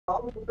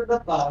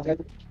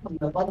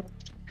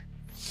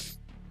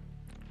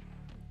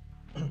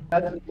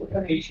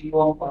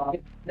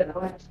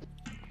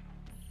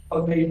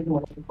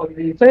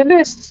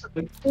Pelis!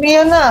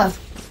 Umiyan na!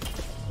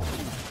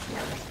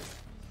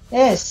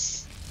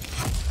 Yes!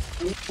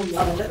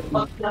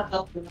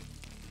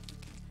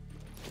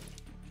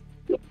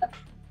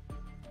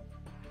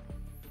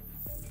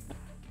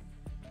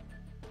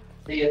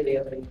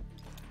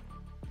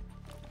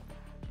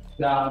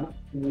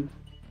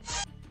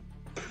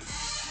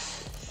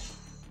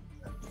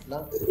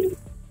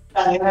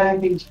 Tangin na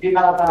yung HP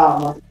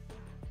nakatama.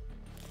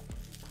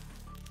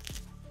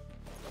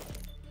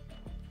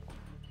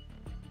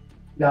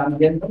 Dami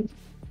yan ba?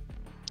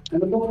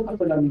 Ano ba ang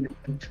kapalamin ng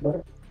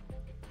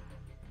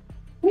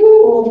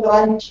Woo!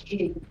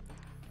 Crunchy!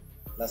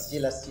 Last G.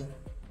 Last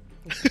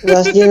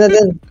G na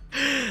din.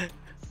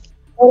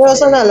 Ano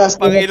saan na last G?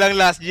 Pangilang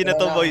last G na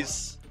to,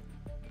 boys.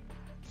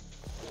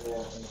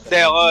 Hindi,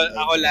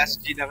 ako last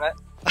G na nga.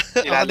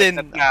 Ako din.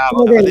 Na ako.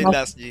 Ako din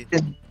last G.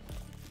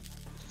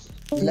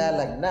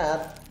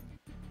 Ilalagnat.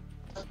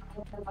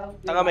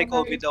 Taka may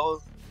COVID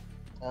ako.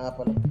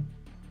 Pala.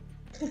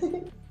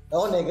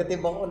 Ako,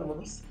 negative ako.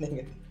 Lumabas.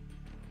 Negative.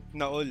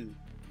 Naol.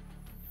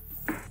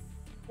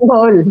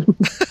 Naol.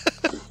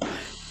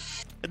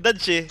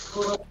 Dodge eh.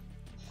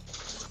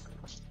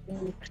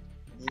 Hindi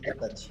ka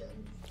touch yan.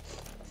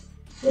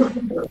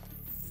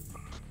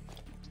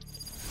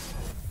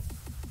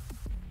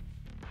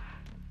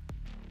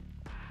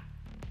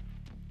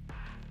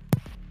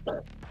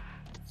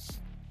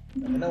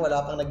 Ano,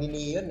 wala pang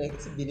nag-iniyon eh,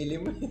 kasi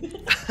binili mo.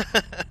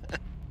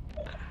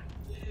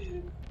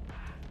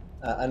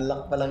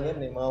 Unlock pa lang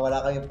yan eh, mga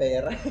wala kayong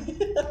pera.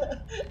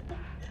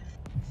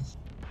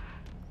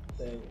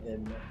 So,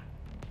 yan na.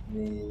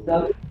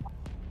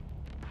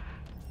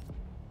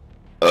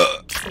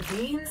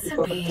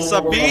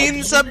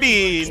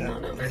 Sabin.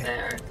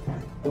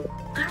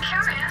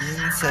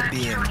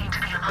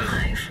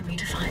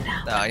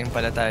 Tayo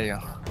pala tayo.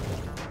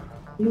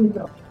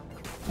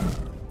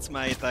 It's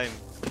my time.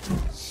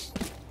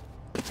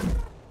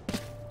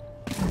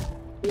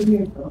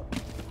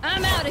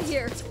 I'm out of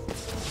here.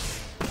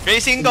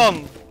 Racing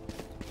Kong.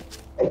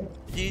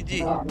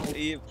 GG.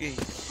 AFK.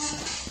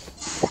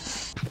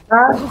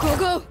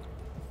 Go.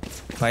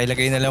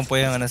 Pailagay na lang po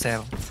yung ano,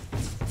 sir.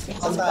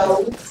 Saan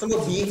tayo? Gusto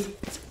mo B?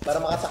 Para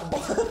makatakbo.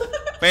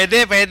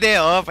 Pwede.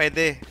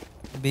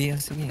 B,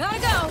 sige. Gotta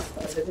go.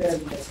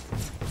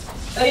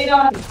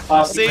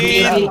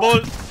 Sail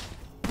Bolt.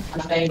 I'm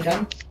out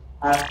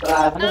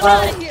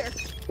of here.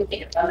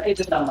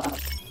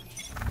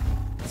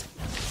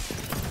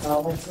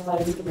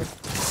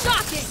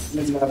 Shocking.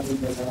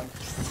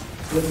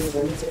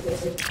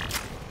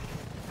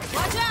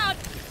 Watch out.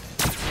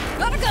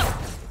 Gotta go.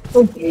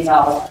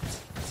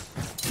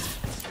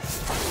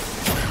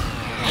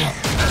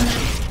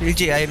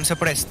 LG, I am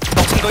suppressed.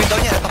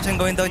 Toxin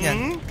going down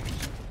yan.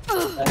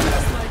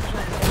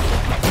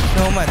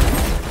 No man.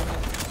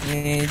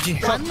 LG.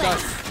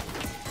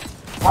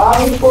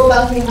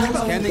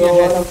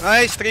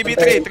 Nice,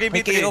 3v3.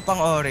 May KO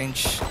pang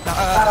orange.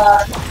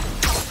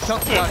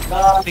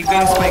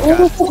 Tignan yung spike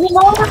ka.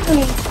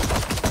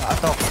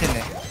 Toxin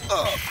eh.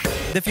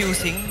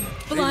 Defusing.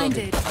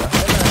 Blinded.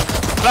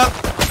 Flank.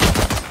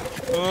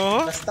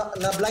 Oh.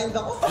 Na-blind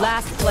ako.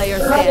 Last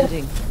player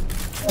standing.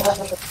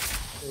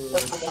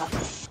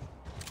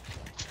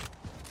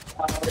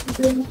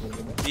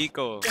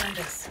 Eco. Go.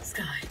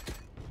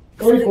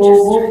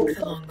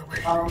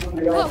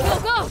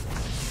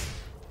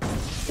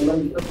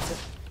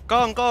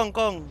 Kong.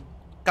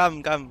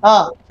 Come.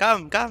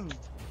 Come.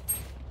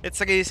 It's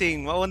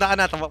racing. Mauna ka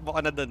na. Tumakbo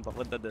ka na dun.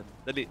 Papunta dun.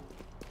 Dali.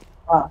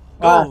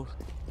 Go.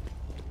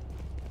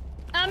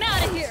 I'm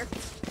out of here.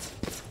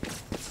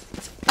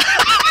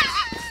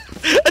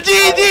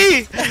 GG!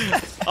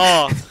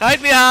 Oh, kahit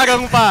may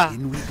harang pa.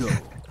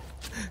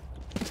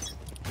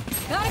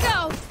 Gotta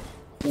go.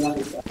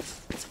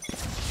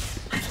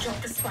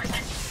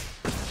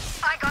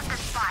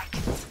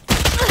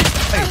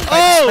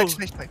 Oh!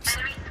 Spikes.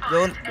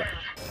 Don't.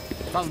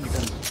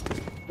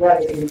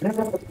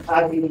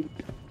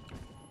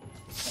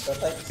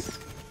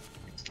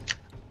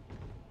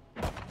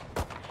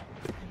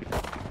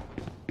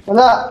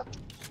 Wala.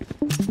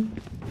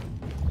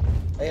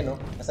 Ayun o,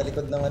 nasa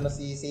likod ng ano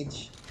si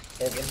Sage.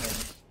 Heaven.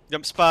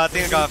 Jump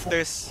spotting,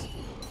 rafters.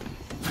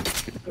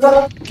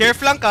 Care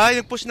flank ha,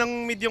 yung push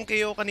ng mid yung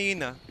KO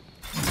kanina.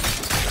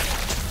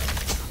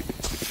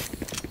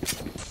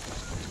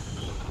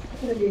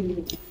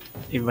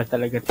 Iba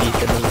talaga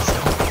tita ng isa.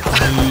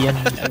 Iyan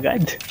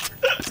agad.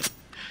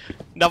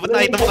 Dapat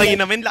nakita mo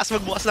kanina men, lakas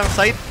magbukas ng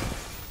site.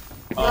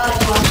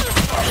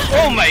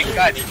 Oh my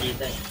god!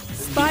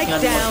 Spike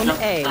down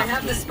A. I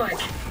have the spike.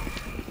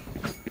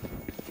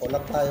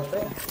 Ulap tayo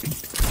pre.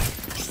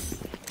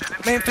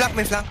 May flank.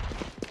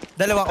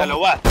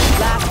 Dalawa.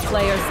 Last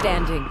player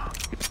standing.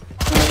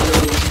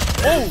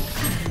 Oh!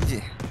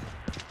 GG.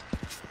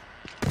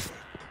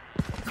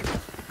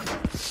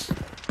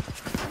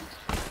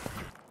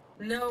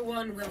 No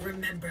one will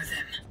remember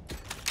them.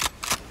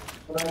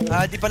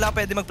 Di pala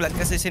pwede mag-plant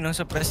kasi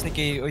sinusuppress ni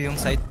KO yung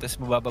site tapos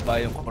mabababa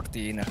yung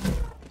cortina.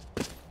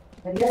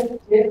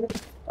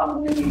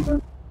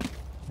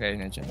 Kaya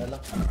na dyan.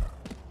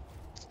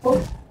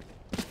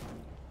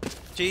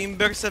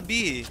 Chamber sa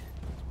B.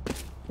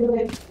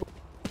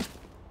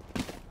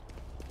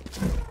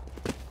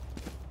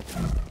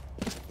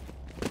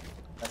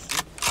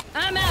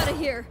 I'm out of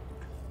here.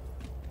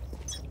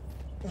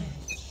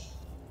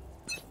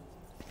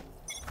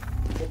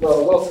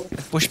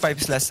 Push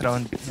pipes last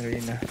round.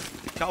 Arena.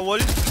 Ka-wall.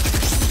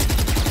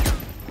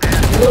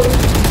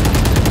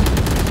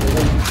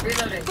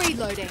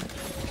 Reloading.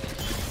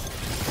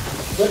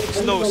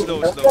 Slow.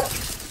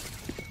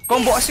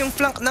 Combo as yung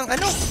flank ng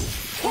ano?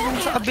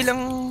 Sa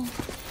kabilang...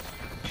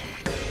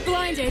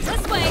 Blinded.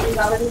 This way.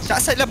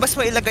 Sa labas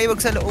mo ilagay, wag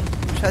sa loob.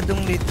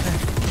 Masyadong late na.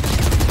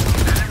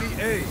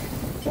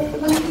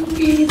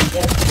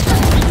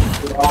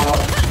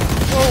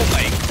 Oh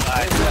my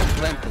god.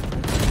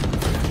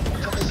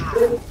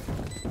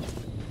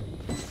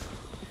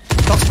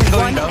 Toxin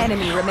going One down.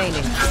 enemy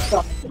remaining.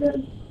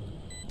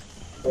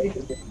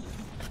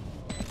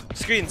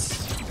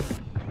 Screens.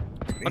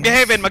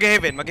 Mag-heaven. Gotta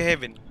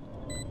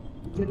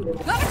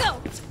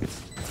go.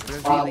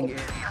 Revealing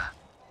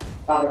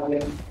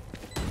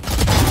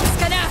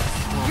Scanner.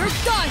 You're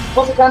done.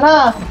 Push ka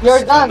na!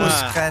 You're done!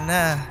 Push ka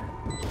na.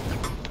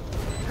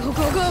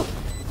 Go.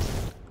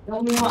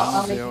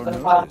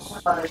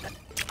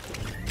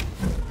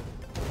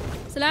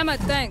 Salamat.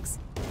 Thanks.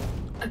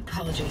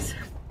 Apologies.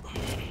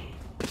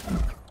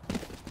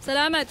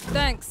 Salamat.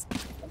 Thanks.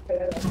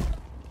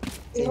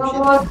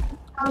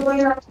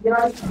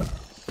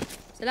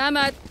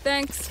 Salamat.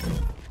 Thanks.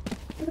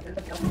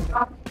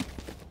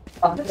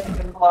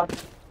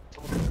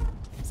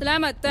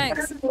 Salamat.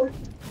 Thanks. Go.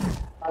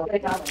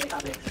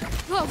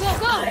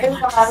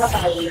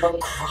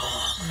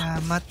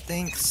 Salamat,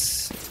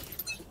 thanks.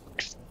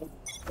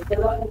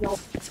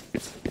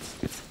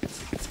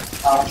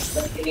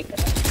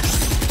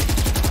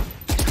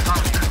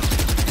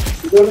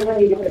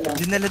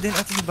 Dinala din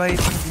at ni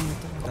Viper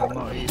dito.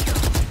 Tama eh.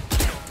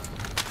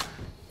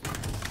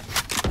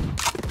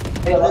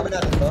 Tuloy ba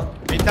natin to?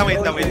 Wait lang.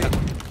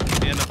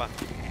 Ayan na pa.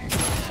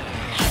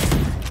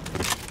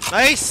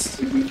 Nice!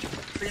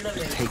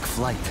 Take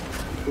flight.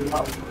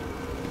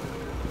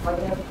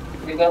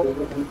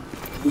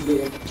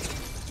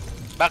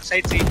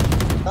 Backside C.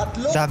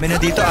 Tatlo? Dami na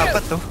dito, 4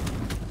 to.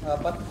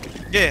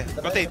 4? Yeah,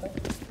 rotate.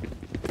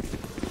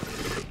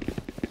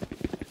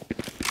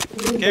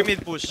 Okay,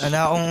 mid push.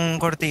 Wala akong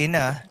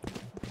cortina.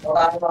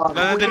 Wala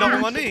na din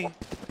akong ano eh.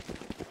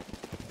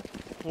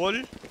 Wall?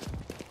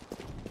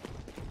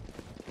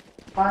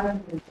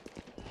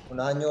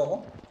 Unahan nyo ako?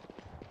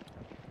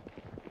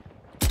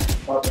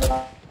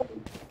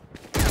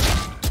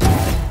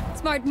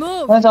 Smart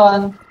move.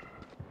 Nasaan?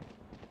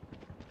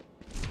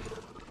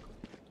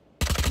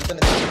 Dito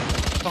na dito.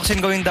 Toxin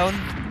going down.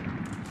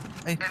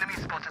 Ay.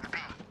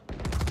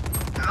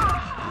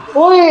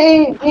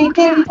 Uy!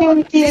 18.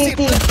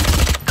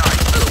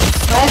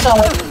 Nice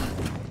one.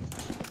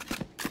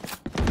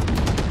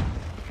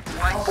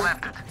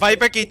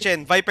 Viper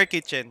kitchen. Baka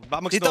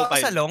Dito mag-snow ako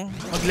sa time. long.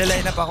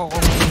 Magla-line up ako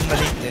kung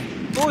maliit eh.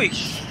 Uy!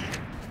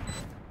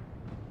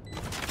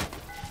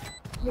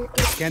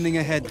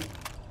 Scanning ahead.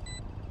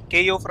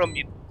 KO from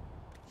mid.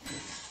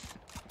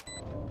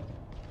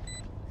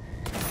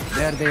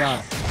 There they are.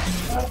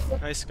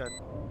 Nice gun.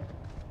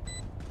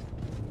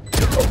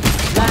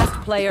 Last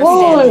player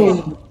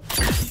standing. Uy!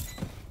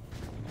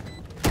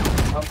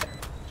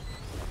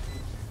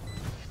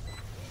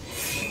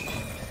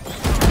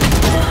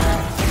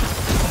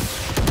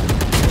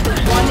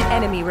 One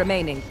enemy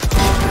remaining.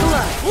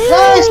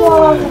 Nice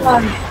one!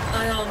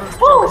 I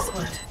almost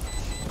overslept.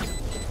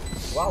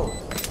 Wow!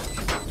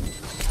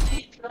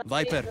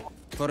 Viper,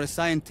 for a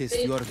scientist,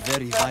 you are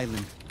very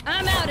violent.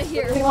 I'm out of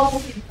here.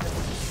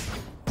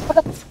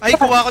 Ay,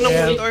 kuha ko ng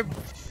Yeah. ult orb.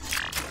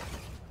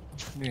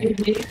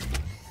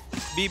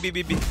 B.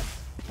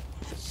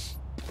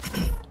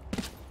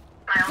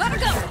 Gotta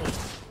go.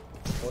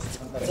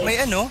 May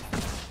ano?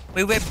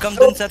 May webcam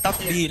dun sa top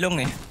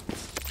bilong eh.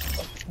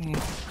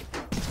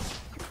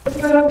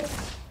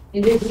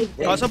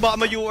 Kaso baka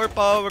ma-UR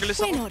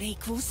powerless We're ako. not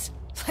equals.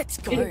 Let's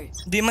go.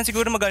 Di man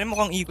siguro magaling,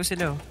 mukhang eco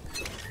sila oh.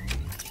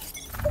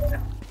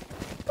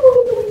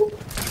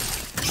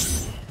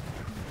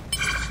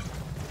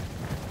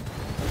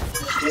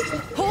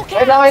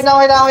 Wait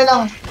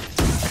lang.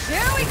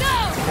 Here we go.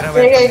 Tira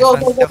Okay, go.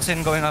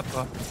 Toxin going up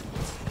oh.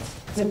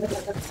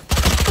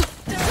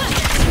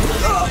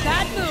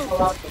 Bad move.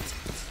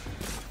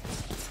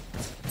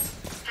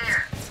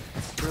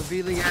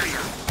 Revealing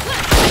area.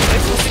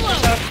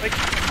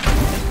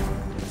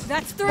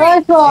 That's 3.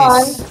 Nice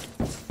one!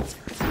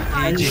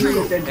 I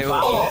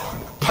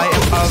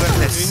am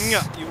powerless. Yun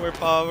nga, you were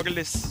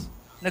powerless.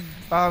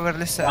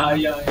 Nag-powerless sa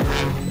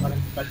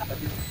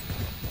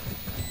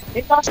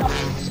Wait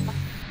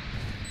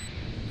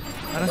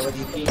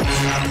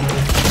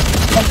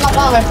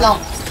lang.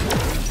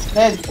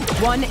 Dead.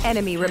 One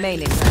enemy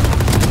remaining.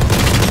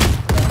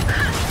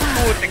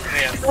 Putik na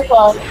yan. Nice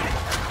one.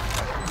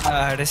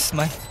 Ares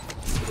man.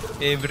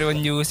 Everyone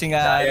using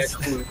Ares.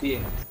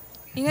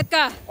 Ingat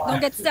ka. Don't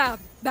get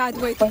stabbed. Bad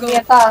way to go.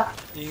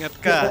 Ingat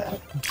ka.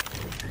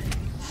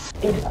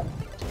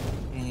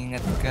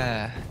 Ingat ka.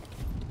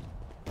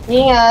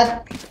 Ingat.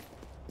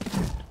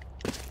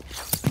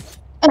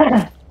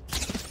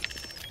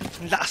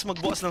 Ang lakas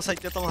magbukas ng site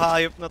nitong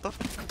hayop na to.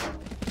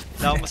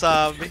 Wala akong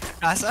masabi.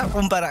 Asa,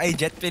 kumpara ay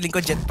Jet, feeling ko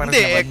Jet para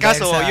Hindi, naman.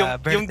 kaso Dahil sa yung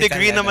vertical,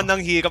 degree naman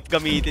ng hirap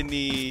gamitin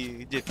ni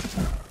Jet.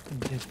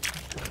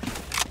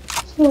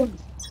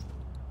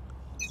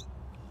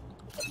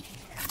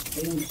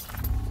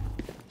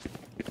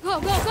 Go,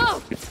 go, go!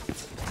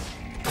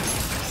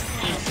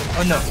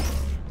 Oh no.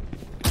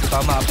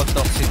 Baka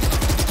makapag-toxic.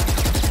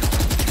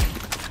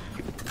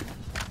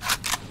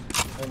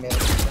 Ay,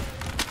 meron.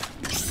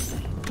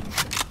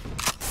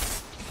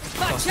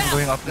 Toxic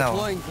going up now.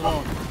 Deploying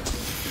drone.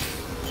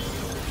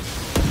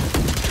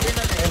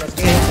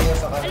 Ayun, sige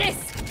sa kanan. Alis!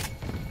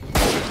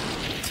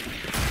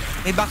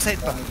 May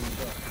backside pa.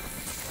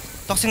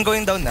 Toxin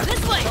going down na. This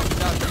way!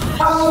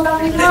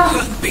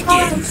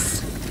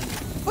 Begins.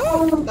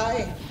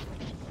 Tae.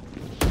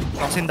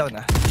 Toxin down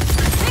na.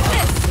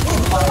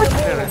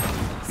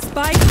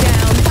 Spike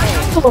down.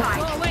 Go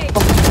away.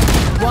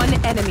 One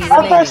enemy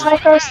remaining.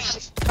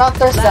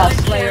 Counters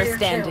Last player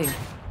standing.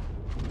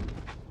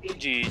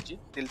 GG.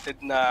 Tilted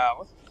na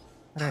ako.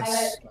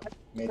 Rest.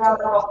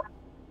 Medyo.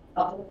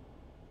 Oh!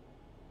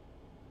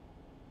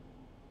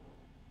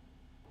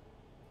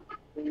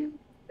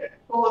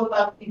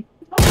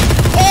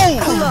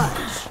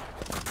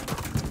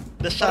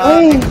 The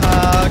shocking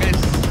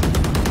Ares.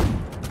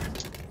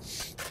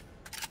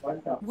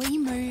 We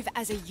move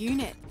as a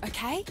unit,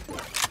 okay?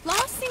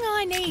 Last thing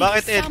I need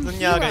Bakit, is Ed? some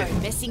Nangyari? hero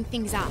messing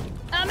things up.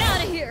 I'm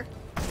out of here.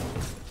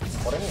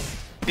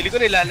 Pili ko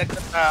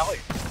nilalagnat na ako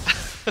eh.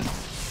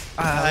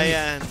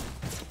 Ayan.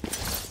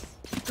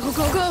 Go,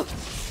 go, go!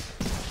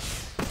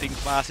 Think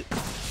positive.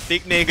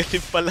 Think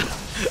negative pala.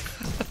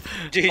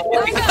 GG.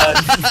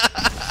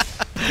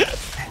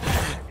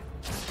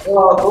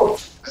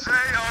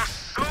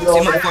 Si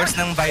mag-force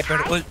ng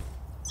Viper ult.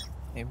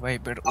 May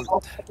Viper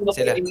ult.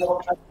 Sila.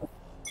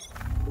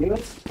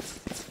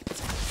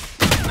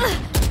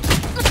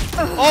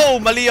 Oh,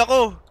 mali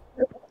ako.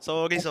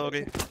 Sorry.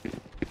 You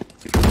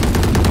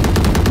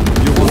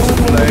want to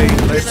play?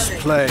 Let's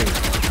play.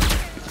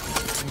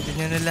 Hindi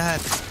nyo na lahat.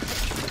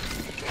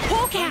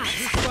 Hawk out!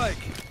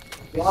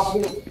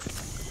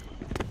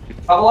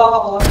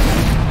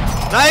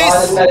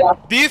 Nice!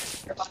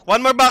 Diff!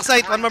 One more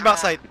backside.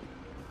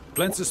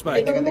 Cleanse the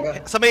spike.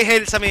 Sa may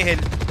hill.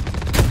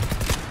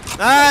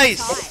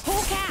 Nice!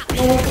 Hawk out!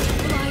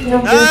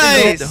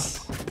 Nice!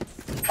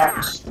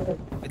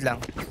 Wait lang.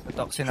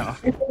 Toxin ako.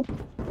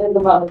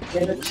 One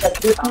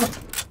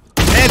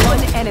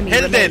enemy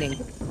Hell dead. remaining.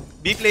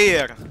 B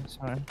player.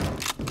 Saan?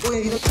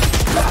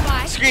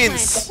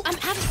 Screens. I'm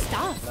out of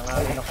stuff.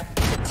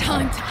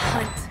 Time to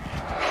hunt.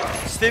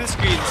 Still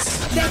screens.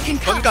 They can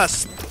cut.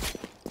 Concussed.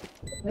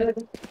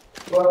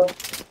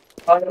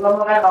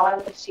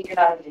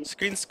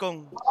 Screens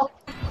kong.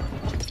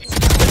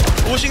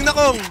 Pushing na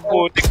kong.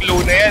 Putik low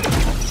na yan.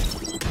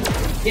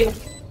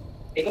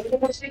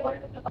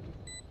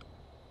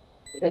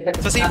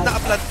 Sa safe na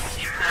upload.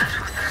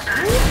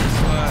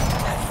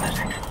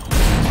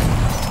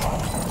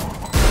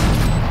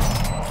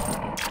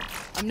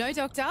 I'm no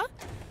doctor,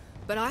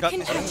 but I Got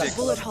can this patch a one.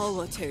 bullet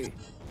hole or two.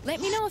 Let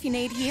me know if you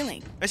need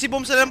healing. Ay, si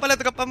Boom sa lang pala.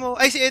 Drop pa mo.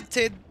 Ay, si Ed.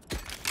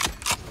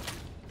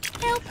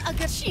 Help! I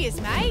got cheers,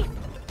 mate.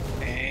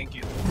 Thank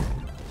you.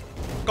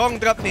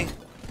 Kong, drop me.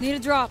 Need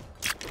a drop.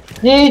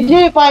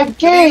 GG,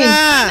 5K! Dali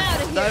na!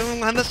 Dahil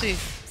mong hanas eh.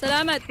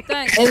 Salamat.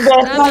 Thanks.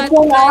 Investment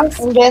yun ah.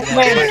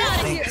 Investment. Get out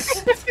of here.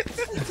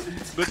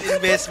 Good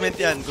investment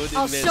yan. Good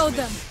I'll investment. show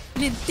them.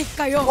 Lintik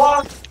kayo.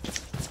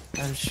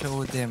 I'll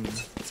show them.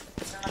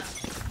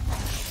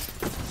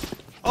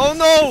 Oh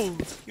no!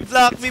 You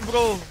blocked me,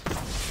 bro.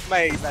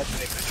 May bad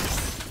trick.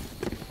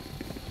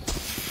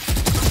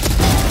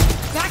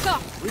 Back up.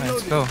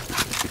 Let's go.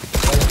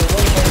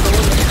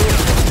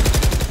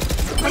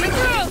 Coming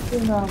through.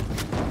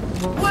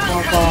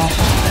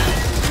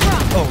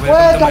 Oh,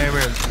 welcome to my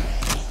world.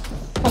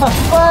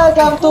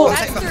 Welcome to...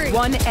 That's three.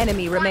 One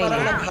enemy remaining.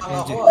 Naghama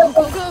ako.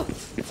 Go, go.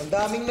 Ang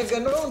daming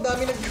ang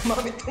daming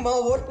naggamamit ng mga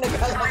word.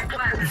 Naghalak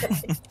ako.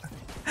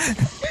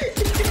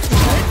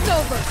 It's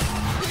over.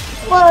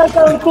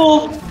 Welcome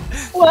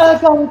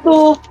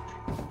to...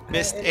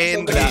 Best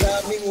Ang entry.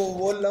 daming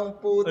wall ang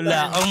puta.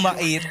 Wala akong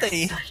makita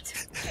eh.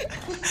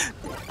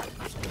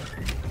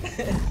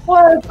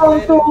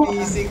 Welcome to...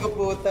 PC ko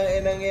puta.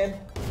 Enang yan.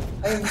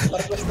 Ay,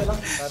 request na lang.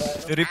 Para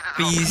ano. Rip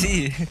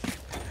PC.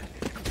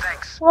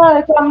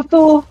 Welcome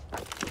to...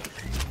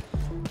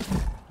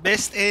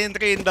 Best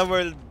entry in the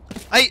world.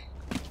 Ay!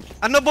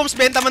 Ano, Booms?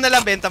 Benta mo na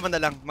lang.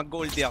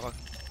 Mag-ulti ako.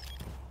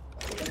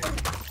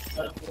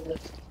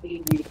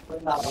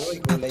 Uy,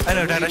 kulay. Ano,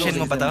 rarashin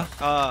mo ba to?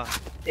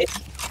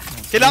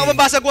 Kailangan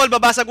ko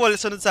babasag wall.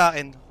 Sunod sa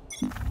akin.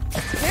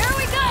 Here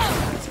we go.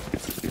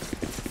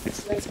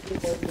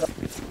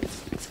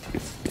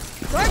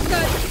 We're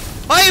good.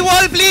 Ay,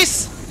 wall,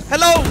 please!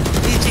 Hello!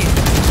 GG.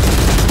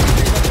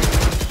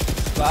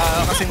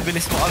 Baka kasing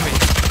bilis mo kami.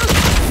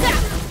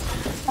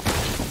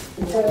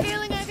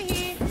 Healing over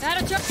here.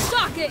 That'll drop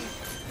stocking.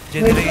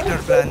 Generator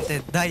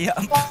planted. Daya.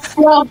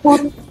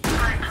 Almost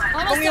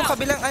Kung yung down.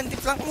 kabilang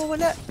anti-flank mo,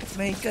 wala.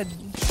 My God.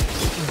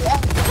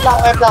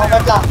 Wait lang.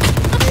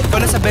 Ikaw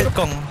na sa belt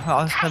kong.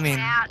 Ako sa main.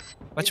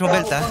 Watch mo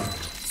belt ha.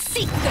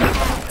 Seek them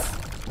out.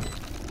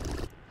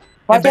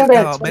 Watch your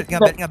belt. Belt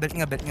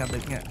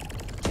nga.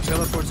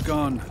 Teleport's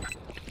gone.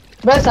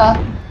 Best ha?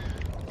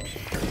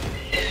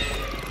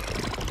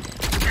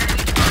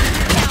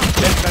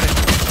 Belt ka rin.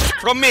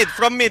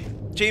 From mid.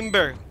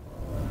 Chamber.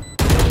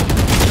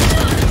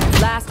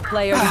 Last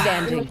player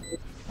standing.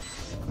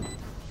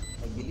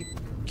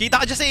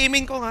 Kita ka dyan sa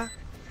aiming ko, ha?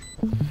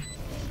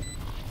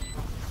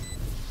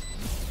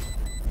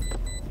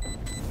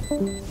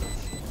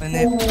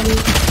 Manip.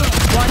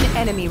 One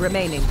enemy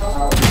remaining.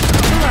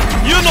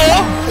 You know?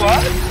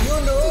 What?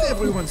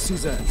 Everyone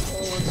sees that.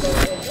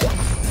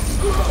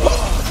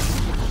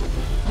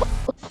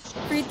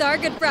 Free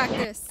target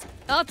practice.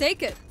 I'll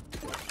take it.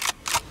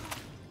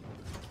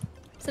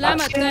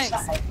 Salamat, thanks.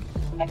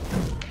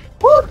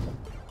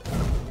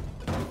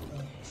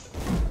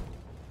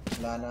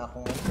 Wala na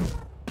akong...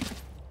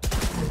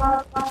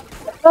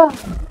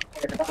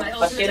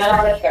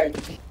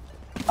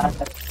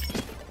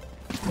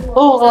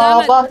 Oh,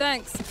 Salamat,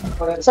 thanks.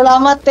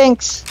 Salamat,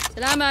 thanks.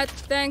 Salamat,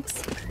 thanks.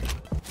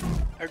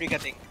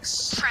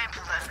 Arigatings.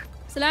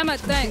 Salamat,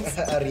 thanks.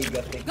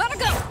 Arigating. Gotta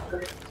go.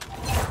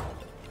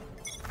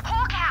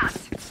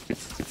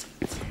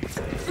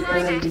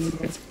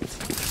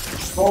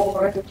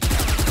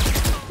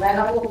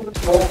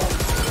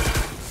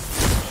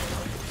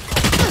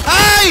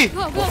 Ay!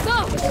 Go, go, go.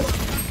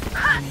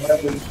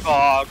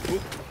 Gago.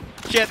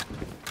 Shit.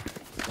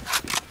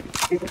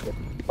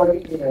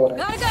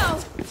 Gotta go.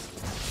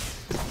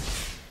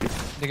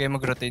 Hindi kayo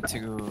mag-rotate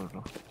siguro.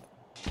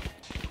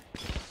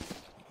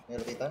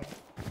 Meron kita?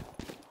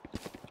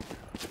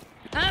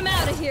 I'm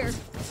out of here.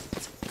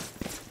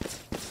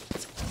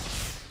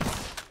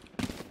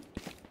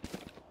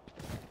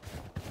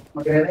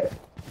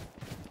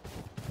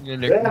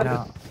 Galig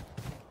na.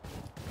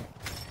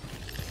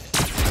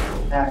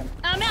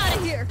 I'm out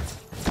of here.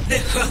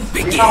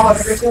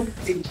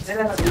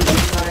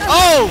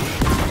 Oh!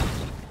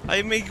 Ay,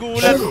 may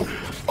gulat.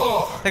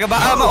 Teka,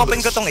 baka ma-open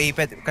ko tong A.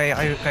 Kaya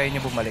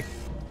niyo bumalik.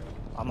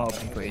 Baka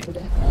ma-open ko A.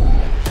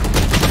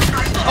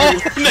 Oh,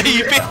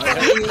 naipit.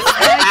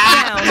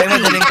 Kaya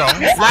madaling kong.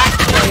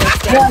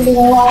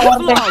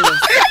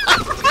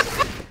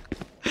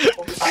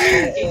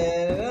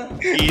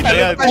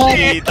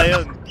 Kita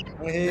yun.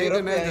 Ang hirap,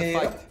 ang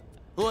hirap.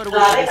 Who are we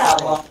against?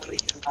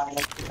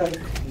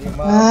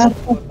 Lima,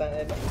 putang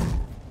ina.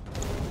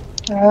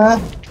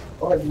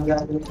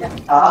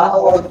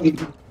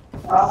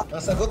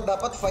 Ang sagot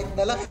dapat fight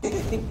na lang.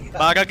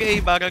 Bagag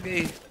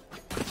A.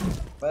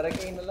 Parang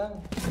kayo na lang.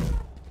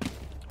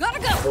 Gotta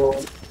go.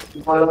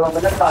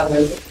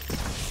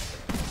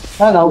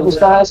 Naubos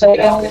ka sa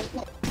iyo.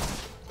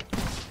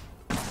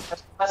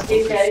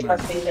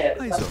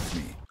 Eyes off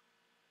me.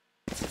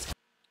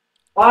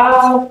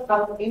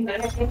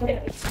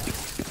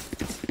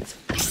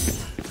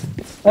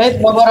 Wait,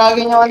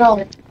 babaragin yung ano.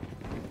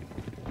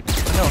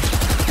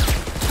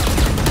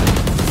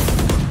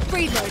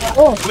 Reload.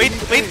 Oh,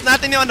 Wait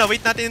natin yung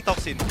Wait natin yung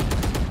toxin.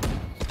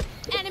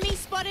 Enemy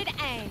spotted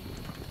A.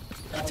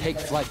 Take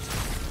flight.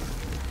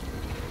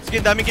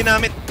 Sige, daming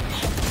ginamit.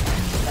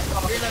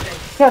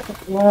 shit.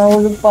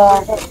 Nahulog pa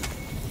ako.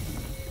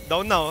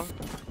 Down na, oh.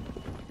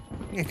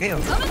 Sige, kayo.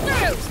 Coming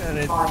through.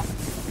 Sorry.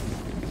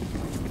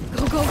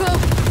 Go, go, go.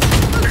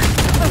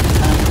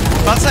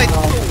 Backside.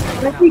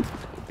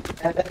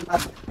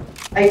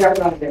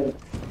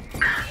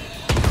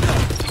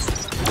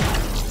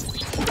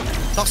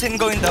 Toxin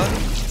going down.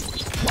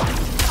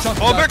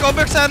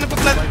 Cover sa ano pa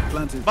plan.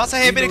 Planted. Baka sa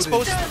heaven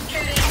exposed.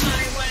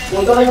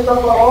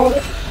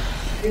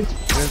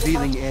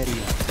 Revealing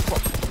area.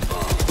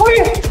 Uy!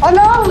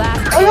 Ano?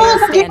 Last Ano? player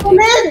Sakit ko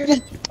standing.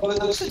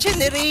 mid! Sa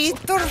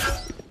generator.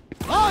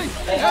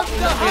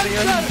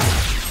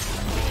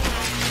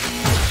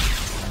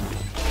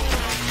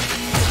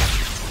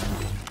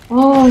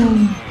 Oh.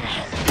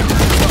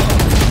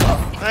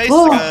 Nice,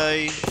 Oh.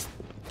 guy.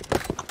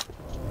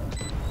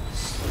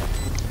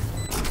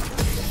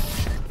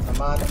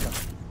 Namano na.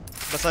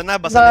 Basa na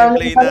yung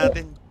play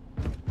natin.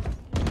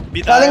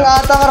 Beat Galing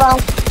tayo. ata ka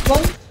rank.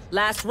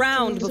 Last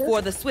round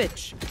before the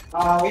switch.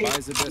 Buy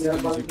the best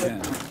guns you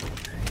can.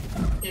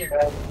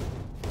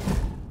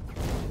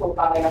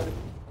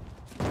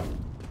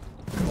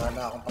 Wala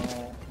na akong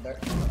pang dark.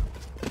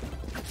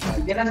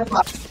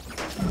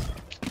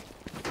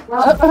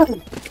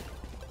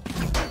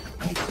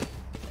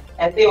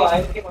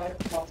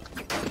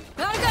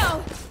 Gotta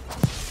go.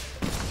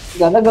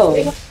 Gana go.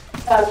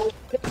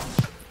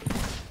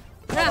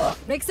 Now,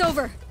 break's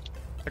over.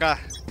 Tara.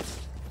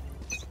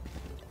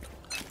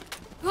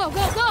 Go,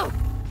 go, go.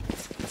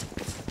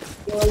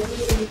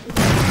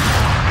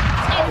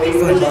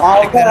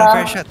 Take the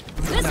first shot.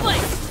 This way.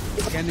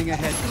 Scanning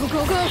ahead. Go,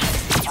 go, go.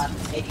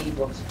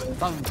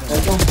 Found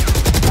them.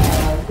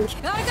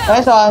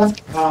 Nice one.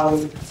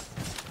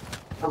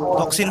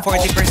 Toxin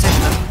 40%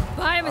 na.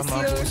 Bye,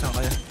 monsieur. Mabuhusan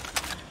kaya.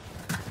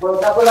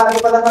 Lagi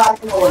pala sa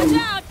akin. Watch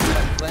out.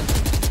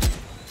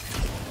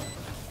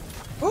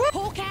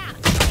 Hawk out.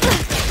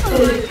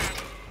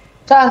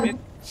 Saan?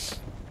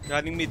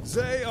 Galing mid.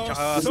 They are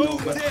Tsaka so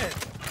snowman. dead.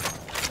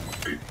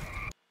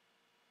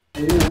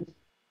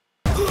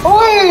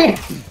 Uy!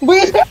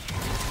 Buwis!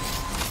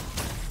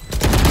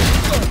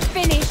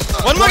 Finish.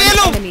 One more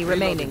yellow! Enemy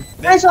remaining.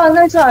 Nice one,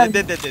 nice one.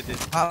 Dead.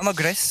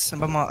 Mag-rest? Saan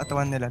ba mga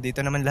katawan nila?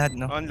 Dito naman lahat,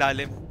 no? On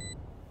lalim.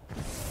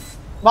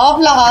 Bakap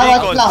lang ha,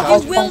 Recon. watch lang. You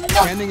Watch will lang.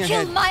 not Scanning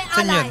kill ahead. my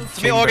Saan yun? allies.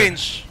 May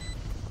orange.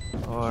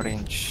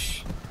 Orange.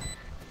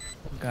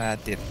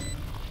 Got it.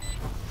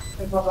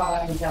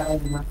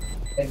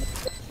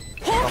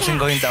 Toxin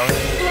going down.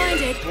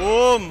 Blinded.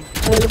 Boom!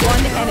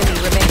 One enemy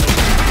remaining.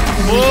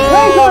 Nice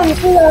Boom! one,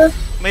 kuya.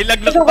 May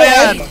laglag pa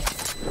yan.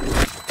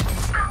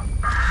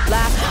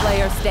 Last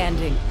player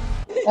standing.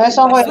 Nice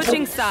one, kuya.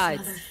 Switching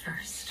sides.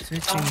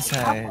 Switching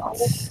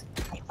sides.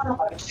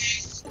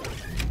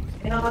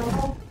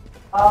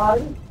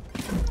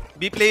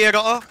 B player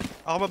ako.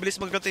 Ako mabilis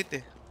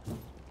mag-rotate eh.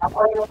 I'm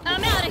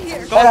out of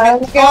here.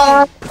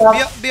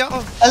 B ako.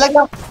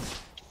 Talaga.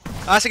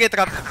 Sige,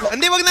 trap.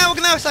 Hindi, wag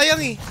na. Sayang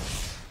eh.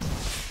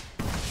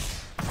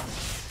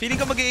 Feeling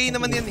ko mag-A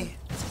naman yan eh.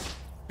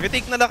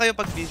 Retake na lang kayo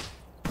pag B.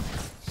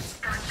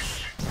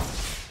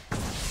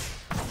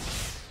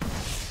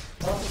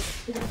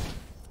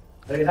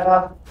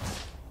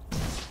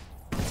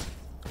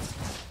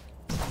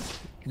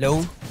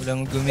 Low.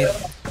 Walang gumit.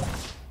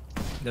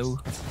 Low.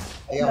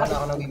 Ayoko na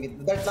ako nag-mid.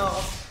 Dart lang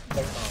ako.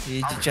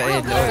 Ichicha Go,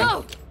 low.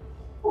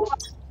 go.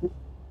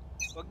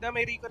 Wag na,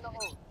 may recon ako.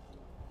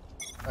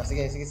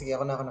 Sige.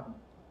 Ako na.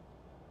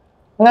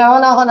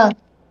 Ako na.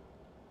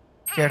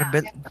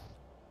 Kerbet.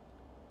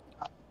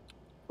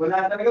 Wala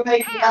talaga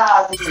nakikita.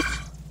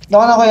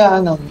 Ako na kuya,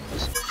 ano.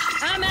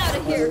 I'm out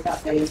of here.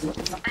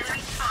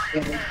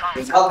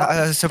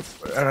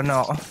 Ano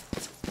ako?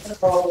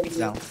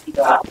 Lang.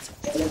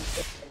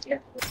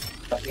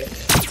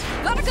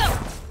 Gotta go.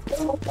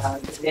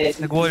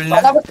 Nag-wall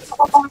na.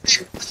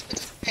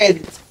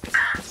 Head.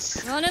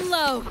 Running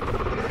low.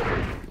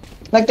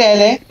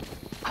 Nagtele?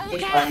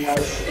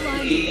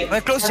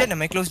 May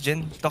close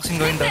gen. Toxin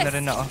going down na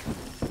rin ako.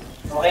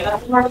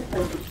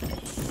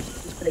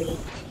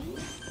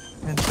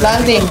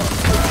 Landing.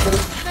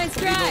 Nice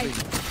try.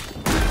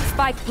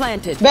 Spike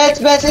planted. Bets,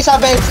 isa.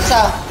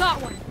 Got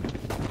one.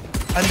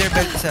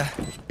 Underbelt isa.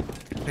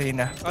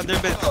 Reyna.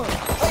 Underbed.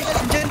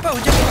 Diyan pa.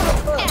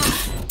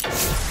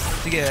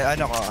 Sige,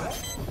 ano ko.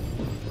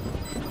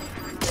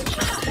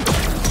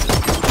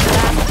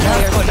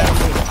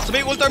 So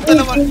may ult arm ka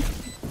naman.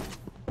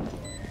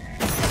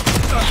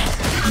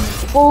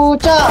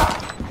 Pucha!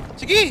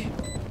 Sige!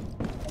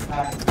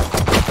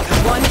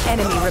 One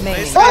enemy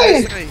remaining.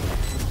 Nice try.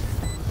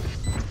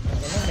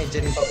 May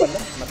gen pa pala.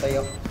 Matay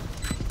ako.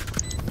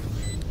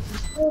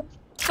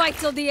 Fight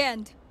till the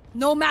end.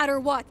 No matter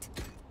what.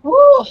 Woo!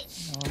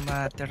 No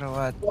matter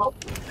what.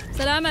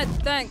 Salamat.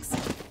 Thanks.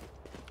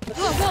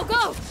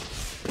 Go.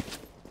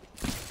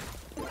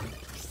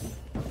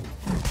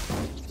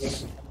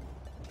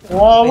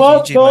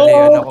 What GG, mali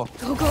yan ako.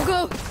 Go.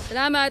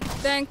 Salamat.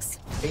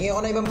 Thanks. Tingin ako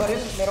na ibang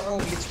baril. Meron kang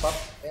glitch pop.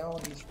 Kaya ako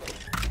glitch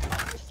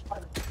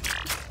pop.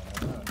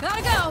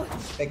 Gotta go.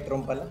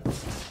 Spectrum pala.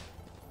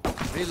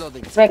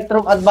 Reloading.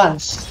 Spectrum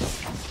Advance.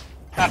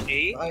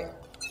 Okay. Ay,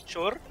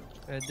 Sure?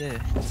 Pwede.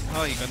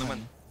 Oh, ikaw naman.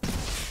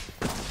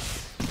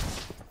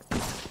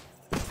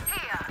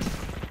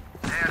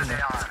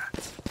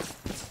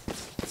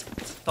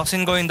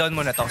 Toxin going down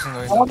muna. Ako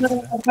na rin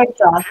mag-5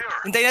 sa.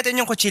 Hintayin natin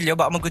yung kutsilyo.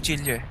 Baka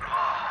mag-kutsilyo eh.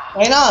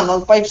 Ngayon na,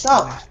 mag-5 na.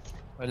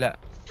 Wala.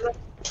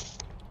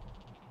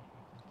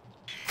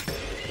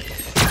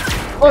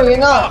 Oh, yun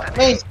na.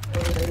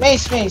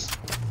 Mace.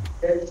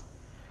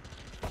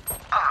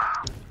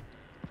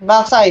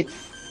 Backside.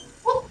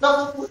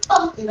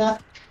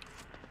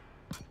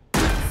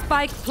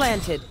 Spike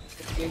planted.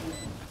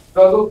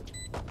 Go.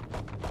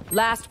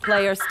 Last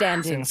player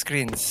standing. Sing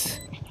screens.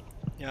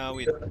 Yeah,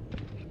 wait.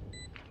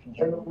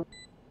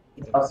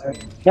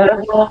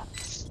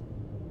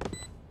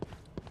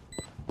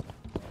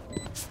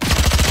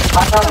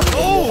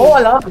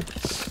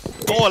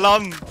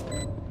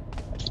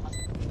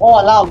 Oh,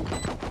 alam.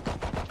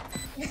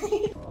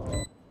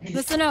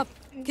 Listen up.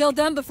 Kill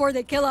them before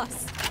they kill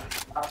us.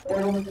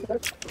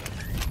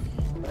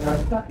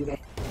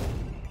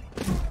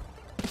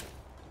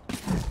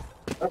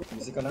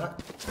 busy ko na nga.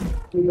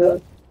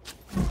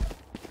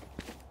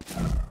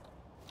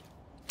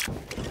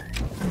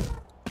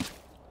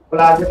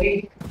 Wala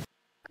dyan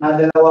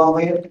nadalawa ko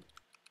yun.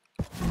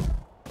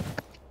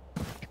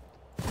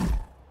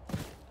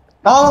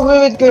 Ako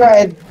mag-wait ko,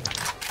 Ed.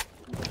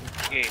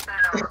 Okay.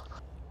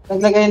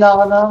 Naglagay na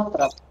ako ng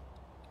trap.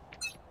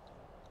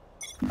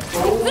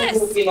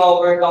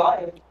 Pinover ka ka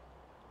eh.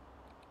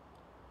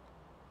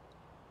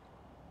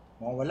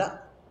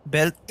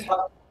 Belt.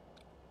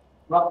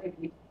 Bakit?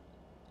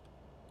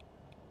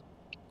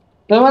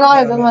 Doon mo na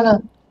kayo, doon mo na.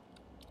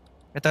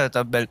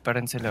 Ito, belt pa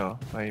rin sila, oh.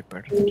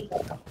 Viper.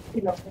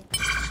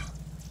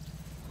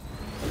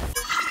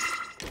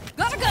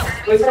 Gotta go.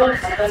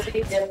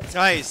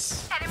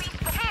 Nice.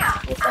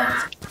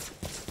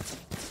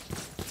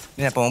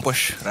 Hindi na,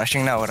 pumupush.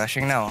 Rushing now.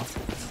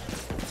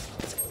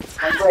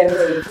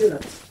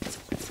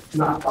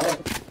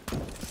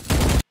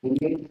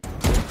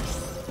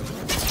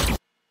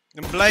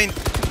 Yung blind.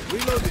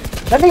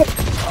 Dali!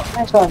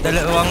 Nice one.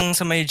 Dalawang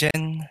sa may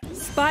gen.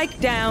 Spike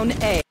down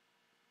A.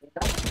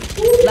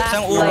 Last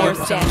Isang player orb.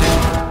 standing.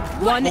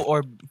 One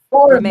Orb.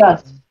 remaining.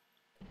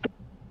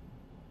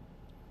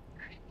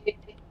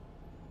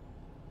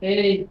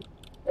 Hey.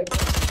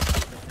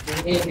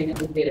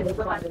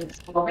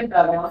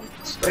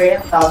 Spray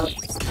ang tawag.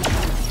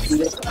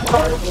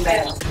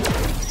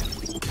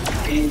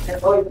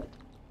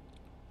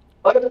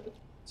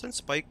 Saan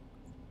spike?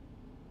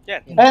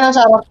 Yan. Ayun ang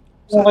sarap.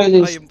 Okay,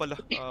 Liz. Ayun pala.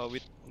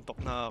 Wait. Untok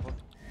na ako.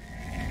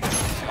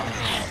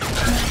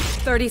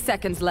 30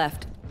 seconds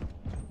left.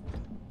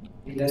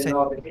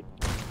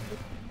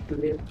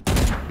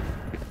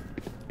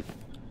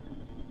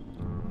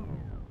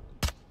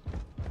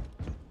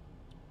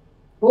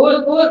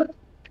 Pull!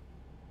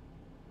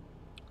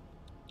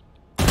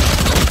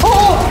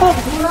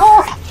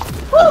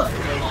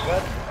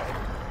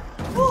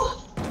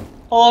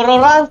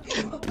 Horror.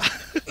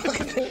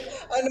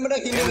 Ano naman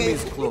ang hiningi?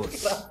 Enemies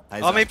close.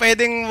 Oh, may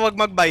pwedeng wag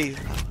mag-buy.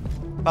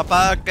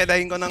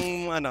 Papagkadahin ko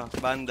ng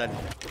bundle.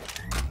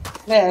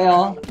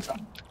 Ayun.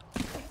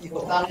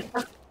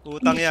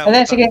 Utang yan. Ano,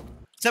 utang. sige.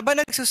 Saan ba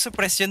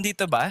nagsusuppress yun?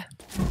 Dito ba?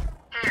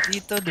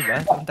 Dito, di ba?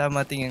 Kung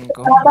tama tingin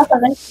ko.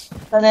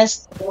 Sa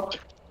nest.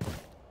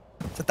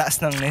 Sa taas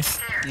ng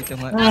nest. Dito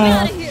nga.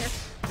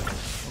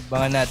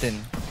 Abangan natin.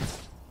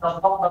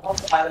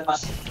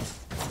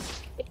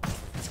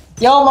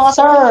 Yo, mga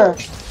sir!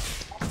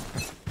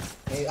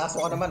 Eh,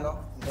 aso ka naman, no?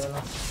 Dito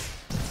na lang.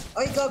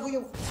 Ay, gago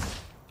yung...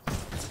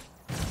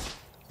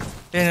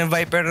 Yan, yung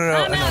Viper.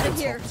 I'm out of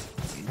here.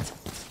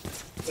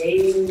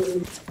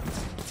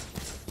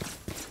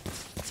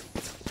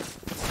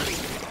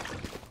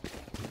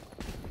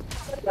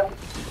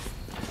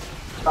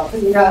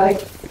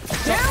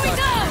 There we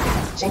go.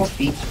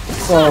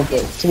 So, okay.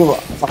 Sige ba,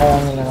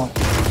 pakayanin na lang.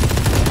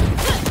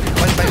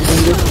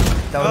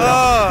 1-5. Down.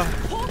 Oh!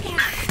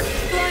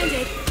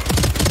 Blinded.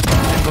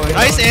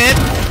 Nice, Ed!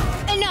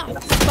 Enough.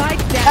 Spike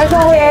Ay, down.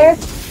 sorry.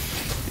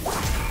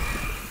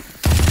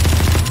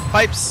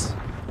 Pipes!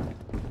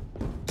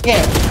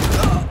 Yeah.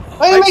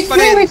 Ay, Vibes pa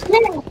rin. wait.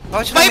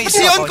 Ouch na, may Pipes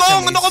isa, yun, ouch na,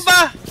 Kong! may Ano ka isa. ba?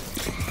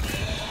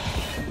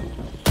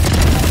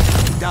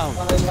 Down.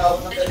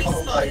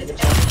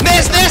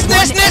 Nest!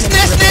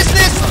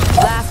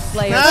 Last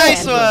player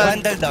Nice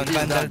standing. one!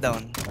 Vandal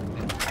down.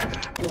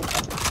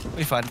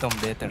 Uy, Phantom,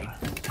 better.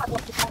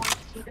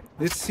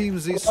 It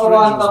seems these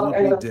strangers won't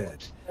be dead.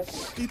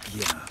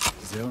 Yeah,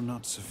 they're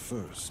not the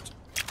first.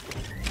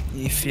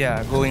 If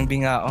going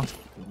B nga ako.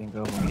 Piling ko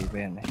mag iba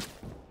yan eh.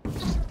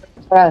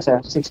 Kaya sir,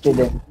 60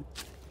 din.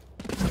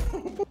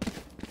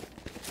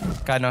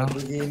 Kano?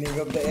 Beginning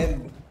of the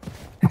end.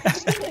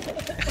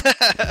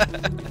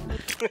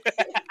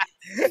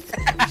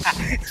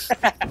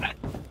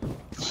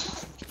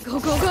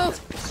 Go.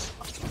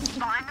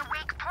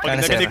 Pag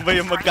Ano, sir? narinig ba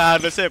yung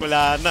magkano, sir?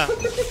 Wala na.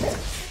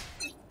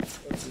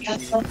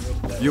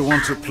 You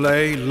want to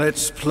play?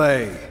 Let's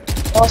play.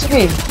 Oh,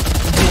 sige.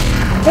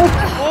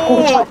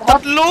 Oh!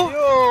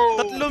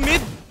 Tatlo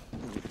mid!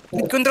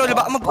 Mid-control,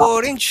 baka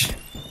mag-orange.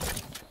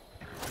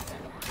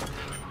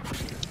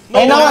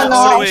 Ay, naman,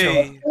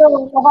 way.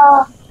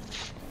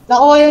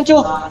 Nakuha yung Chu.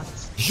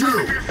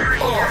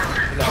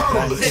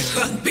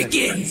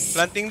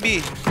 Planting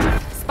B.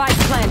 Spike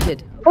planted.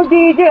 Oh,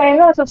 DJ, ayun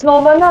na, sa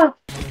snowman na.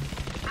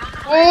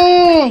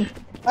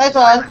 Nice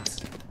one.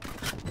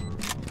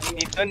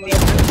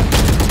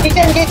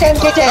 Kitchen.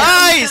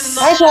 Nice!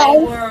 Nice one.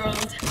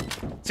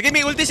 Sige,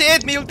 may ulti si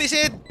Ed!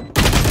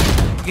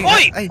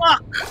 Uy! Ay!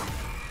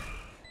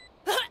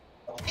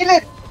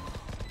 Kilit.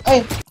 Ay,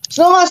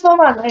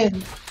 snowman. Ayun.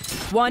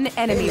 One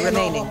enemy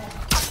remaining.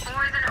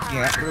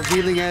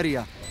 Revealing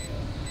area.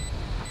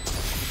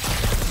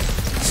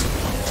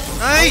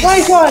 Nice!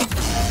 Nice one.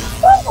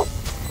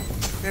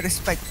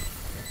 Respect.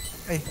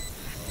 Ay.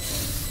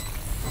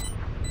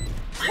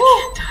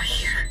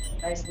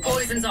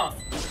 Poison's off.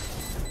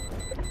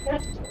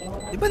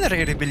 Di ba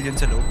nare-reveal yun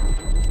sa loob?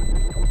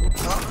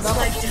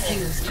 Spike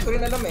diffused. Hindi ko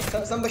rin alam eh.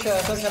 Saan ba siya?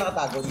 Saan siya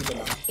nakatago dito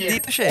na?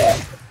 Dito siya eh.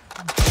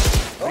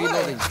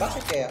 Reloading.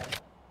 Bakit kaya?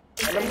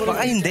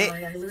 Baka hindi.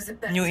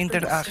 New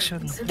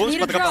interaction. Boss,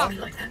 Need a pati ka pa. drop.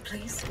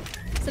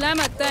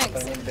 Salamat,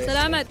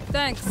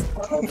 thanks.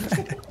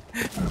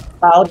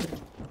 Out.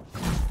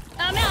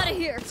 I'm out of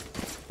here.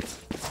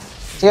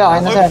 Sige, okay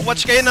na sir.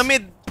 Watch kayo na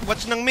mid.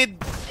 Watch ng mid.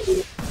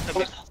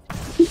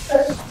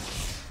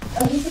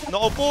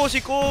 Naku po, si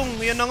Kong.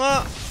 Yan na nga.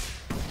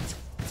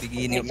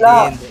 Beginning of the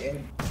end.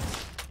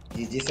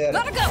 GG sir.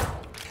 Gotta go.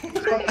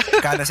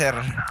 Kano, sir?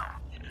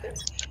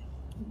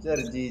 Sir,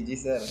 GG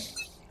sir.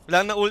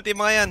 Wala na ulti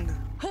mga yan.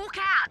 Hulk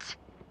out.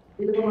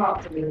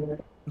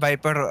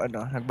 Viper,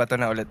 nagbato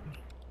na ulit.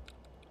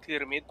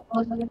 Clear mid.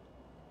 Go,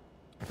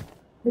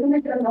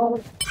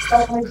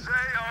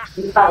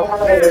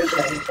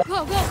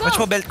 go, Watch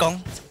go! mo belt,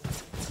 Kong.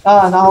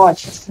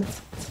 Naka-watch.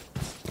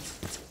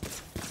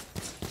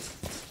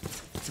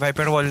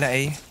 Viper wall na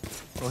A.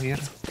 Go here.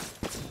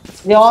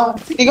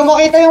 Hindi ko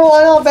makita yung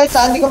ano, belt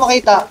saan, hindi ko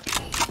makita.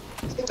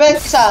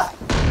 Belt isa.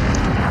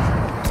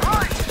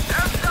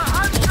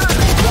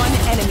 One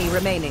enemy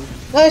remaining.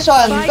 Nice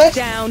one. Spike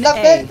down A.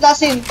 Belt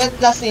last in, belt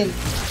last in.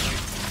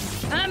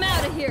 I'm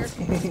out of here.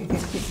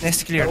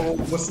 Nest clear.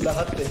 Ubus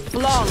lahat eh.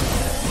 Long.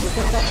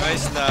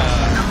 Nice na.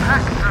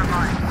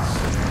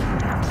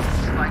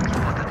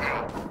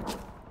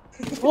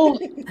 Oh.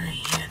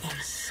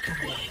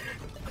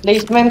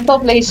 Placement to,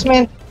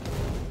 placement.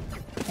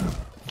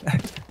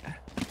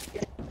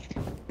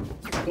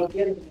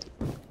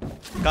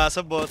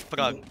 Kasabot,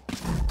 prag.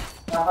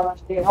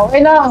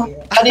 Okay lang.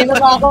 Kanina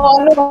pa ako,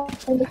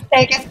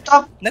 second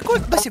top.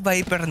 Nag-ult ba si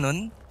Viper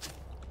nun?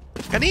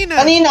 Kanina.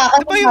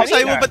 Ano ba yung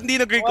sayo mo ba't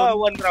hindi nag-recon?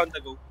 1 round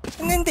ago.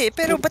 Hindi,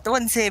 pero ba't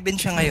 1-7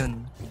 siya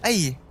ngayon?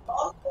 Ay!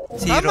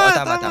 Zero.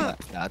 Tama.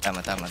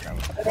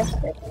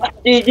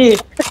 GG.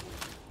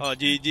 Oh,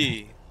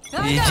 GG.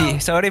 GG.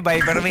 Sorry,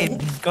 Viper mate.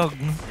 Kog.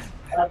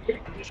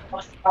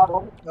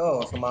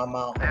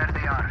 Sumama ako.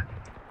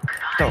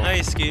 Ito.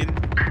 Nice kill.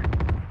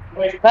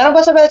 Meron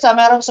ba sa belts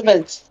Meron sa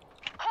belts.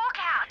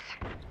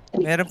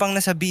 Meron pang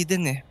nasa B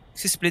din eh.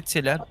 Si split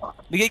sila.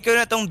 Bigay ko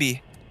na tong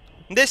B.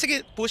 Hindi,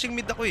 sige. Pushing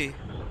mid ako eh.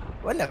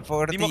 Wala,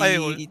 40 Di mo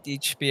kayo,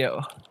 HP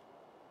ako.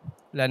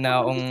 Wala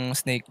na akong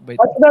snake bite.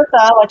 Watch belts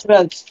watch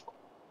belts.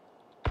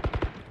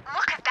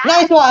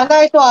 Nice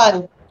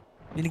one.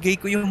 Binigay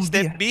ko yung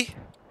Step B.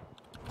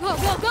 Go,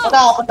 go, go! Punta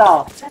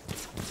ako.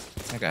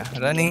 Naka,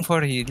 running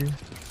for heal.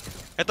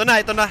 Ito na.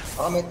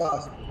 Baka may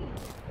taas.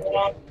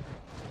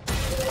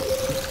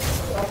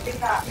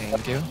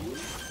 Thank you.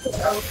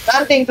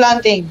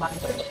 Planting.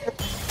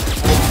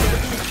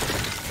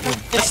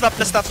 Let's stop.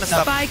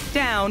 Spike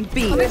down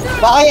B.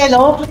 Baka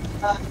yellow.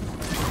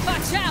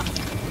 Watch out!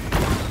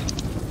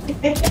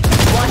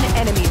 One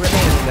enemy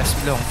remaining. Last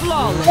long.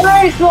 Flawless.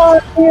 Nice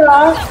one,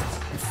 Mira.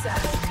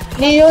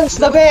 Neon's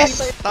the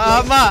best.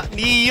 Tama.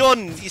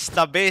 Neon is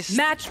the best.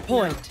 Match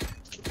point.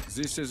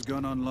 This has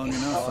gone on long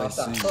enough, I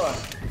see.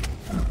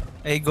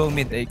 I go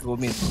mid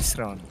this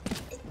round.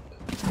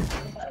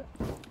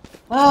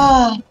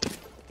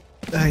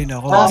 Ay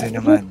nako, kasi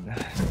naman.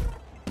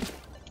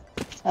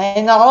 Ay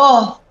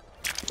nako.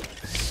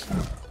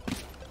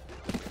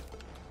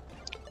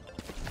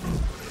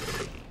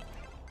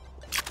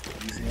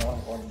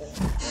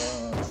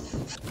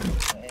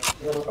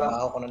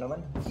 Paaw ko na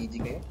naman. GG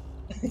kayo.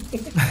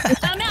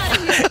 I'm out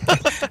of here.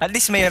 At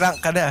least may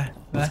rank ka na.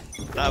 Ha?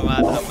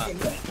 Tama.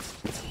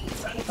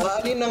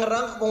 Alin ng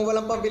rank kung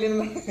walang pambili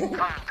ng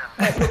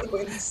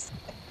points.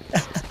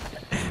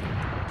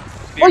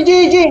 Oh,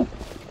 GG.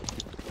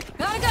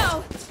 Gotta go!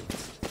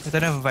 Ito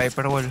na,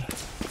 Viper wall.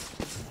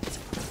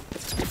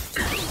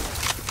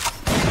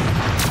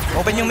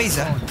 Open yung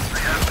maze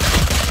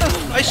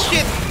Ay,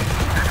 shit!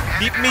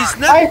 Deep maze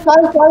na! Nice.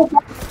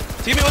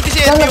 Sige, may ulti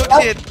si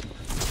Ed.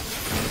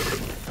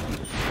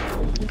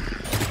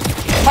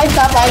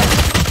 Five.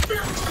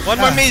 One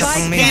more maze.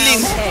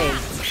 Healing.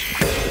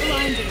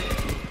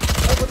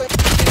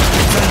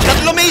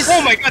 Tatlo maze!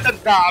 Oh my god, ang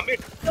dami!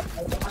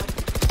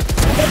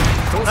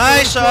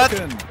 Nice shot!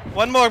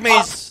 One more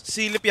maze.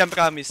 Silip yan,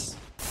 promise.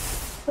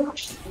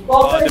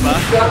 Oh, diba?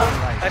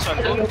 Nice one,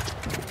 Kong.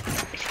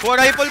 Kuha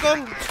rifle,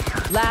 Kong.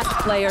 Last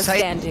player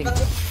standing.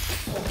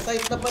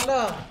 Site na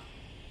pala.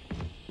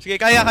 Sige,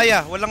 kaya.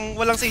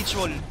 Walang sage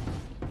wall.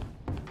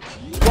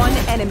 One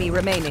enemy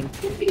remaining.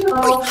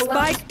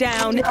 Spike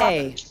down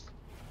A.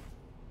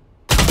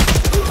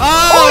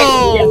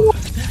 Oh!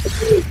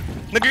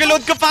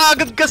 Nag-reload ka pa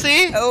agad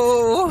kasi.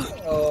 Oo,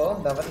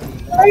 dapat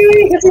hindi.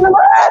 Ay, kasi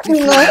naman.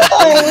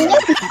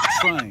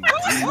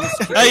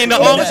 Ay,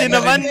 nako kasi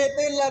naman.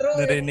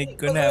 Narinig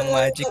ko na ang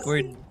magic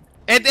word.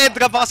 Ed,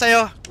 drop ako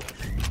sa'yo.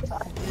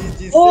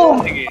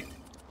 Sige.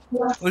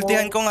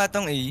 Ultihan ko nga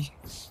tong A.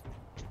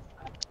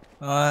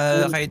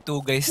 Kahit 2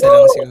 guys na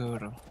lang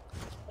siguro.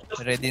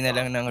 Ready na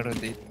lang ng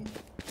rotate.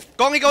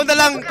 Kong, ikaw na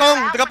lang.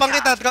 Kong, dropan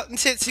kita.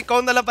 Si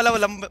Kong na lang pala.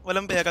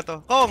 Walang pera to.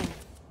 Kong,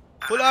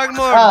 full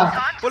armor.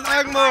 Full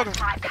armor.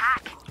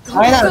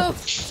 Okay na.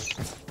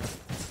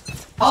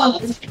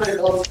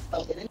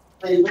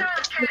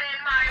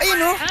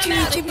 Ayun o,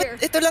 Chichi, ba't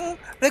ito lang,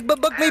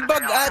 nagbabag, may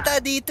bug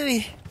ata dito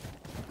eh.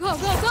 Go,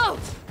 go, go!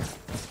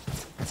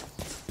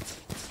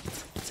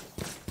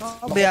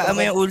 Bayaan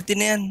mo yung ulti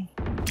na yan.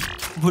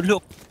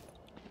 Bulok.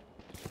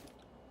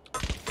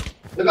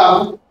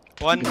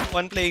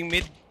 One playing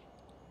mid.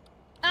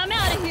 I'm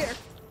out of here.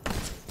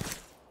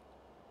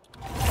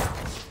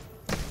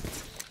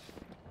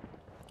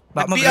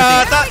 Baka Nagbi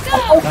mag-rotate. ata.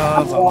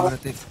 Baka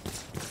mag-rotate.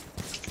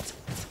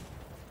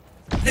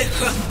 The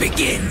hunt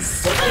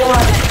begins.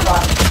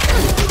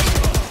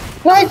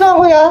 Nice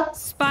one, kuya.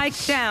 Spike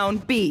down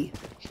B.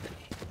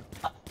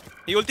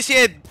 I-ulti si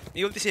Ed.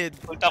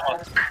 Ult ako.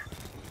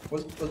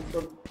 Ult.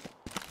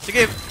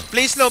 Sige,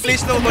 play slow boys.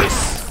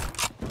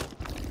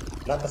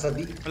 Lahat sa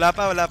B. Wala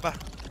pa.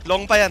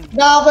 Long pa yan.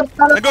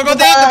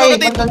 Nag-go-rotate.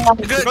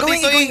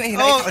 Going.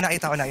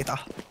 Nakita ko.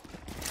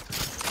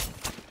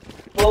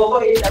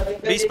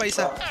 Base pa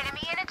isa.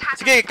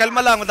 Sige, kalma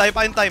lang. Tayo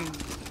pa in time.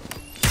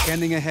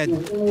 Scanning ahead.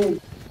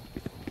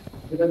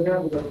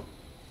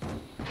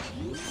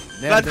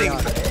 Planting.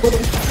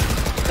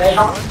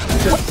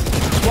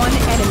 One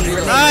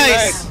enemy remaining.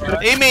 Nice!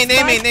 Aiming.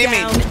 Down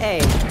A.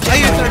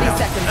 Ayun. 30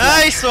 seconds left.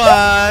 Nice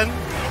one!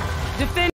 Defend